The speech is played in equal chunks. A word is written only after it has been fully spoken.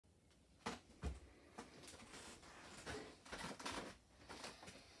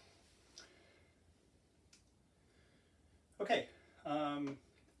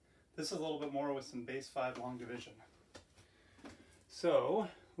This is a little bit more with some base 5 long division. So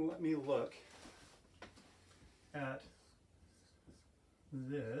let me look at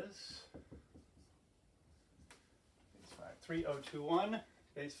this. Base 5, 3021,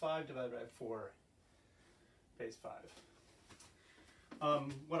 base 5 divided by 4, base 5.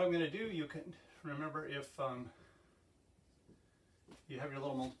 What I'm going to do, you can remember if you have your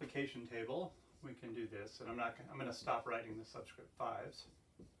little multiplication table, we can do this, and I'm going to stop writing the subscript 5s.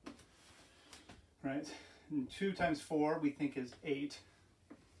 Right? And 2 times 4 we think is 8.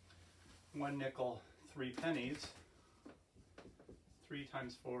 1 nickel, 3 pennies. 3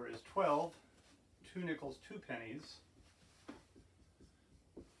 times 4 is 12. 2 nickels, 2 pennies.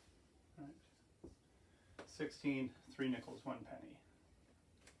 Right. 16, 3 nickels, 1 penny.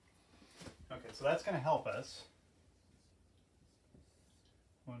 Okay, so that's going to help us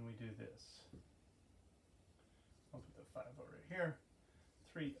when we do this. I'll put the 5 over here.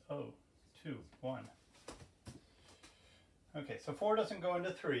 3, 0, 2, 1. Okay, so 4 doesn't go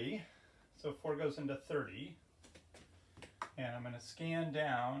into 3, so 4 goes into 30. And I'm going to scan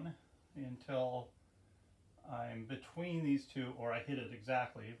down until I'm between these two, or I hit it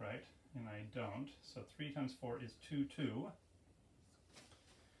exactly, right? And I don't. So 3 times 4 is 2, 2.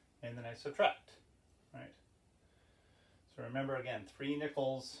 And then I subtract, right? So remember again, 3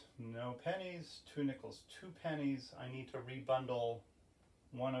 nickels, no pennies, 2 nickels, 2 pennies. I need to rebundle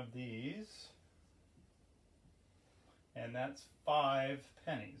one of these, and that's 5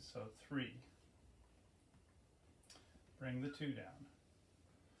 pennies, so 3. Bring the 2 down.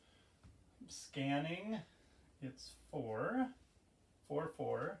 Scanning, it's 4, 4,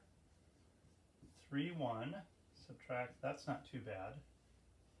 4, 3, 1, subtract, that's not too bad.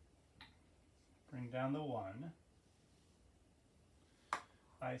 Bring down the 1.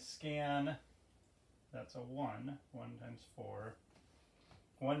 I scan, that's a 1, 1 times 4.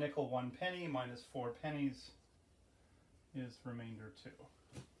 1 nickel, 1 penny minus 4 pennies is remainder 2.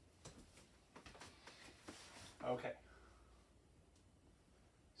 Okay.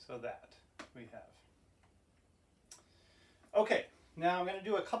 So that we have. Okay, now I'm going to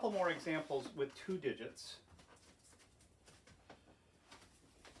do a couple more examples with 2 digits.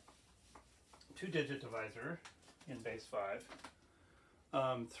 2-digit divisor in base 5.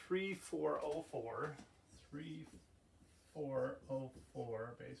 3404,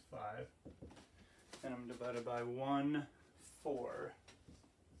 3404 base 5, and I'm divided by 1, 4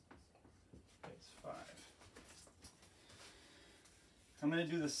 base 5. I'm going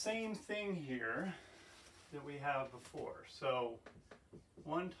to do the same thing here that we have before. So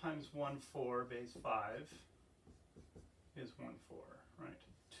 1 times 1, 4 base 5 is 1, 4, right?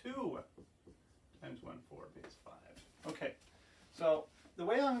 2 times 1, 4 base 5. Okay, so the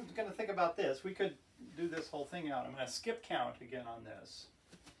way I'm going to think about this, we could do this whole thing out. I'm going to skip count again on this.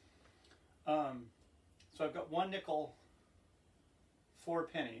 So I've got 1 nickel, 4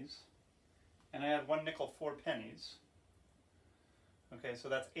 pennies, and I had 1 nickel, 4 pennies. Okay, so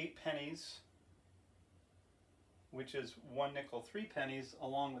that's 8 pennies, which is 1 nickel, 3 pennies,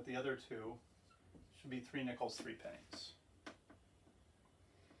 along with the other 2. Should be 3 nickels, 3 pennies.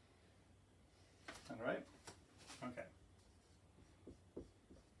 All right? Okay.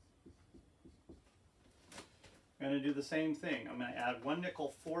 I'm going to do the same thing. I'm going to add 1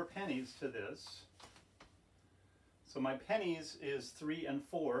 nickel, 4 pennies to this. So my pennies is 3 and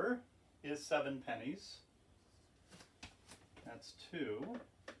 4 is 7 pennies. That's 2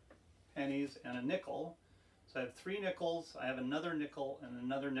 pennies and a nickel. So I have 3 nickels, I have another nickel, and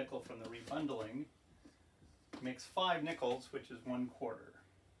another nickel from the rebundling. Makes 5 nickels, which is 1 quarter.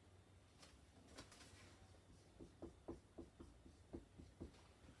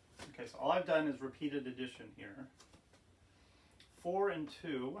 Okay, so all I've done is repeated addition here. 4 and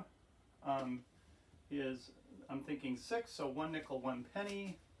 2 is, I'm thinking 6, so 1 nickel, 1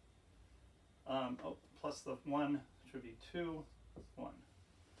 penny. Plus the 1 should be 2, 1.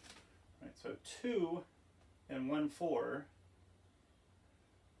 Right, so 2 and 1, 4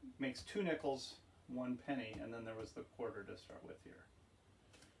 makes 2 nickels, 1 penny, and then there was the quarter to start with here.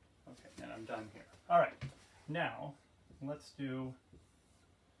 Okay, and I'm done here. All right, now let's do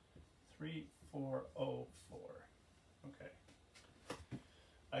 3404. Okay.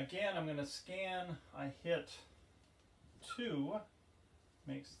 Again, I'm going to scan. I hit 2,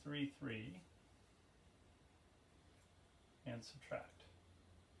 makes 3, 3, and subtract.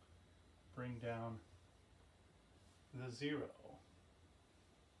 Bring down the 0.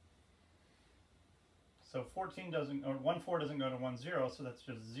 So 14 doesn't, or 1, 4 doesn't go to 1, 0, so that's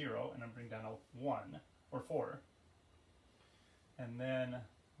just 0, and I bring down a 1, or 4. And then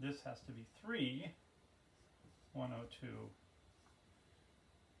this has to be 3, 102,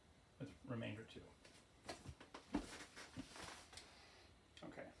 with remainder 2.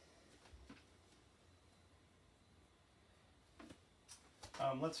 Okay.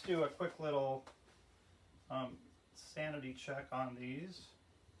 Let's do a quick little sanity check on these.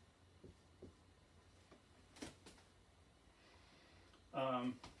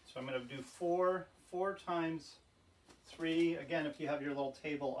 So I'm going to do 4 times 3. Again, if you have your little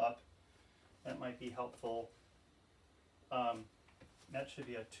table up, that might be helpful. That should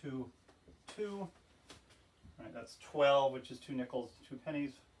be a 2, 2. Right, that's 12, which is 2 nickels, 2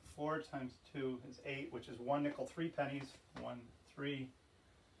 pennies. 4 times 2 is 8, which is 1 nickel, 3 pennies. 1, 3,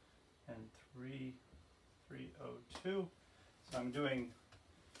 and 3, 302. So I'm doing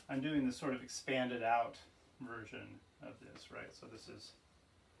the sort of expanded out version of this, right? So this is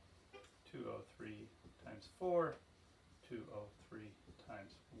 203 times 4, 203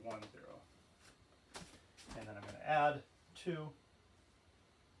 times 10. And then I'm going to add 2.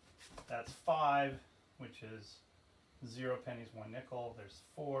 That's 5, which is 0 pennies, 1 nickel. There's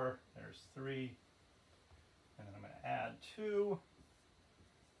 4, there's 3. And then I'm going to add 2,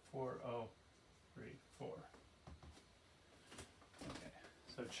 4034. Okay,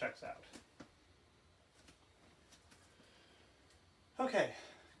 so it checks out. Okay,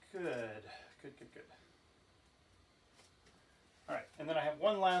 good. All right, and then I have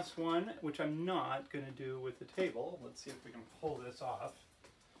one last one, which I'm not going to do with the table. Let's see if we can pull this off.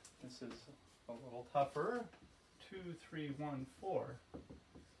 This is a little tougher. 2, 3, 1, 4.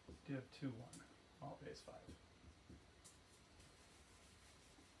 Div 2, 1. All base 5.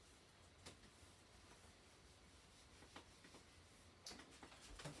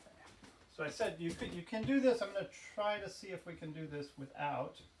 Okay. So I said you can do this. I'm going to try to see if we can do this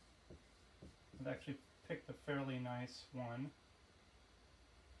without. I've actually picked a fairly nice one.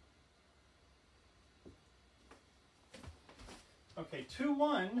 Okay, 2,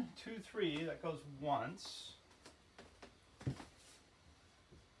 1, 2, 3, that goes once.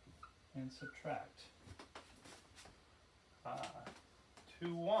 And subtract.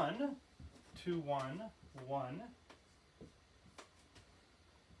 2, 1, 2, 1, 1,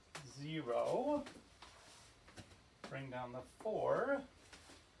 0. Bring down the 4.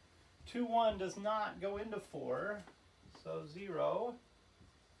 2, 1 does not go into 4, so 0,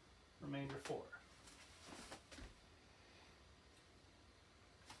 remainder 4.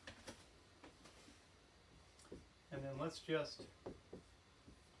 And then let's just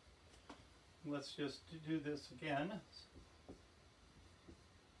do this again.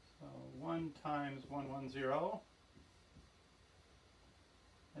 So 1 times 110,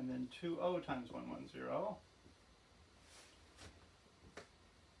 and then 20 times 110.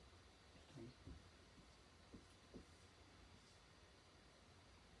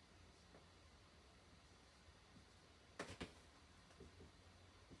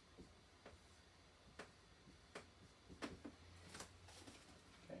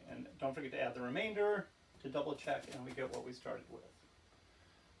 Don't forget to add the remainder to double check, and we get what we started with.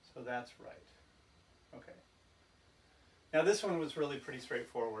 So that's right. Okay. Now this one was really pretty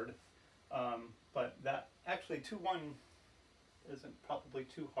straightforward, but that actually 2, 1 isn't probably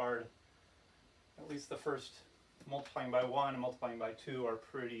too hard. At least the first multiplying by 1 and multiplying by 2 are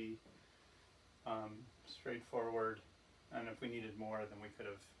pretty straightforward. And if we needed more, then we could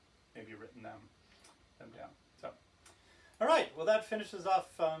have maybe written them down. So, all right. Well, that finishes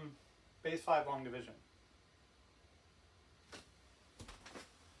off base 5 long division.